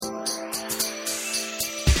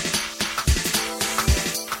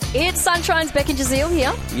It's Sunshine's Beck and Jazeel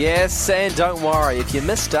here. Yes, and don't worry, if you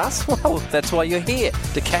missed us, well, that's why you're here,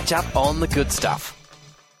 to catch up on the good stuff.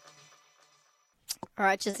 All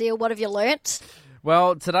right, Jazeel, what have you learnt?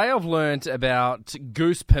 Well, today I've learnt about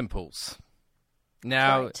goose pimples.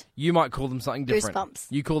 Now, Right. you might call them something different. Goosebumps.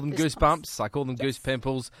 You call them goosebumps. I call them goose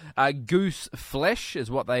pimples. Goose flesh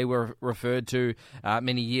is what they were referred to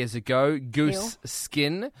many years ago. Goose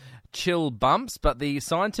skin, chill bumps. But the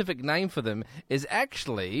scientific name for them is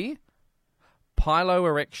actually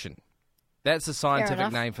piloerection. That's the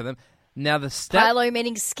scientific name for them. Now, the Pilo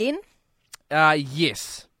meaning skin?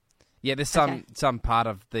 yes. Yeah, there's some part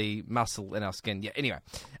of the muscle in our skin. Yeah, anyway.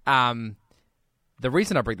 The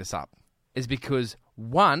reason I bring this up is because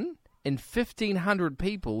 1 in 1,500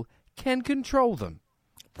 people can control them.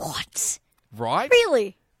 What? Right?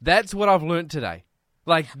 Really? That's what I've learnt today.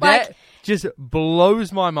 That just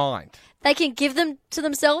blows my mind. They can give them to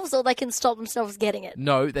themselves or they can stop themselves getting it?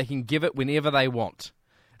 No, they can give it whenever they want.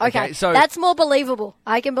 Okay, so that's more believable.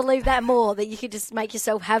 I can believe that more, that you could just make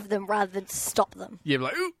yourself have them rather than stop them. you're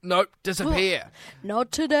like, ooh, no, disappear.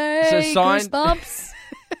 Not today, goosebumps.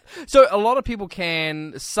 So a lot of people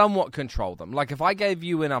can somewhat control them. Like if I gave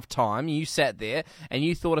you enough time, you sat there and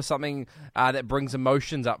you thought of something that brings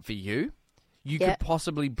emotions up for you, you could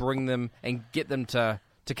possibly bring them and get them to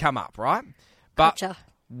come up, right? But Gotcha.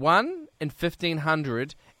 1 in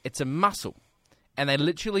 1,500, it's a muscle. And they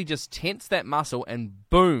literally just tense that muscle and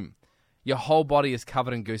boom, your whole body is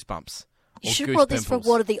covered in goosebumps. You should have brought this for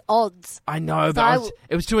what are the odds. I know, but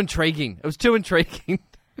it was too intriguing. It was too intriguing.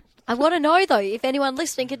 I want to know, though, if anyone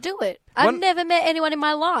listening could do it. I've never met anyone in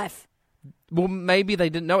my life. Well, maybe they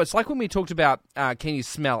didn't know. It's like when we talked about can you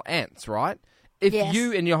smell ants, right? If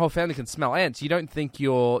you and your whole family can smell ants, you don't think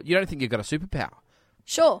you've got a superpower.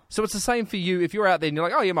 Sure. So it's the same for you. If you're out there and you're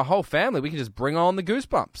like, oh yeah, my whole family, we can just bring on the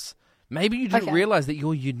goosebumps. Maybe you didn't realize that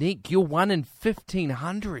you're unique. You're 1 in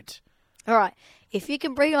 1,500. All right. If you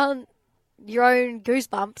can bring on your own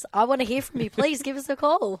goosebumps, I want to hear from you. Please give us a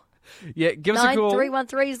call. Yeah, give us a call.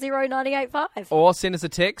 93130985. Or send us a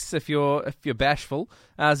text if you're bashful.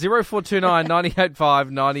 0429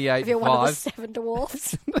 985 985. If you're one of the 7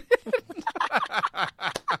 dwarfs.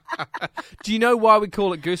 Do you know why we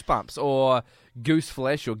call it goosebumps or goose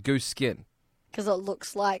flesh or goose skin? Because it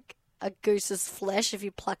looks like a goose's flesh if you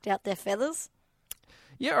plucked out their feathers.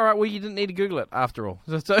 Yeah, all right. Well, you didn't need to Google it after all.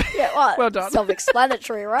 So, Yeah, well done.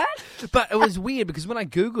 Self-explanatory, right? But it was weird because when I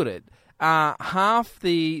Googled it, half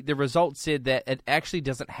the results said that it actually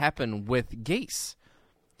doesn't happen with geese.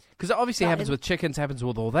 Because it obviously happens with chickens, happens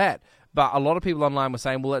with all that. But a lot of people online were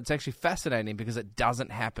saying, well, it's actually fascinating because it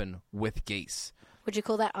doesn't happen with geese. Would you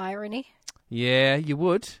call that irony? Yeah, you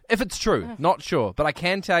would. If it's true. Not sure. But I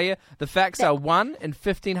can tell you, the facts are 1 in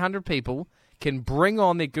 1,500 people can bring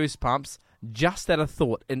on their goosebumps just at a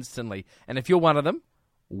thought instantly. And if you're one of them,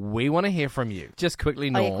 we want to hear from you. Just quickly,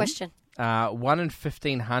 Norm. Your question. 1 in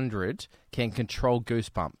 1,500 can control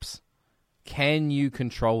goosebumps. Can you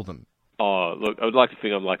control them? Oh, look, I would like to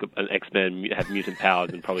think I'm like an X-Man, have mutant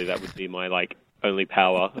powers, and probably that would be my, only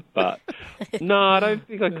power. But no, I don't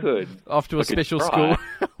think I could. Off to a special school.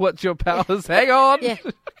 What's your powers? Hang on. Yeah.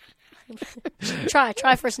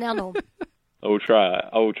 Try for us now, Norm. I will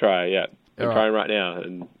try, yeah. I'm trying right now,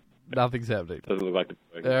 and nothing's happening. Doesn't look like it's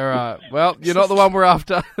working. All right. Well, you're not the one we're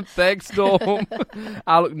after. Thanks, Norm.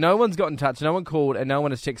 Look, no one's got in touch, no one called, and no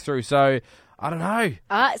one has texted through, so I don't know.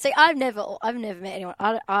 See, I've never met anyone.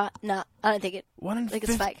 I don't think it. 1 in I think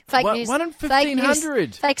it's fake. Fake news. 1 in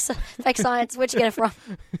 1,500. Fake science. Where'd you get it from?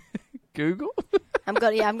 Google? I'm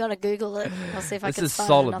gonna Google it. I'll see if I can find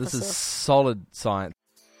solid. another This is source. solid science.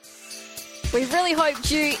 We really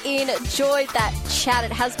hoped you enjoyed that chat.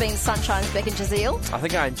 It has been Sunshine's Beck and Jazeel. I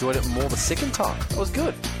think I enjoyed it more the second time. It was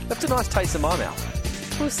good. Left a nice taste in my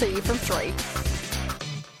mouth. We'll see you from 3.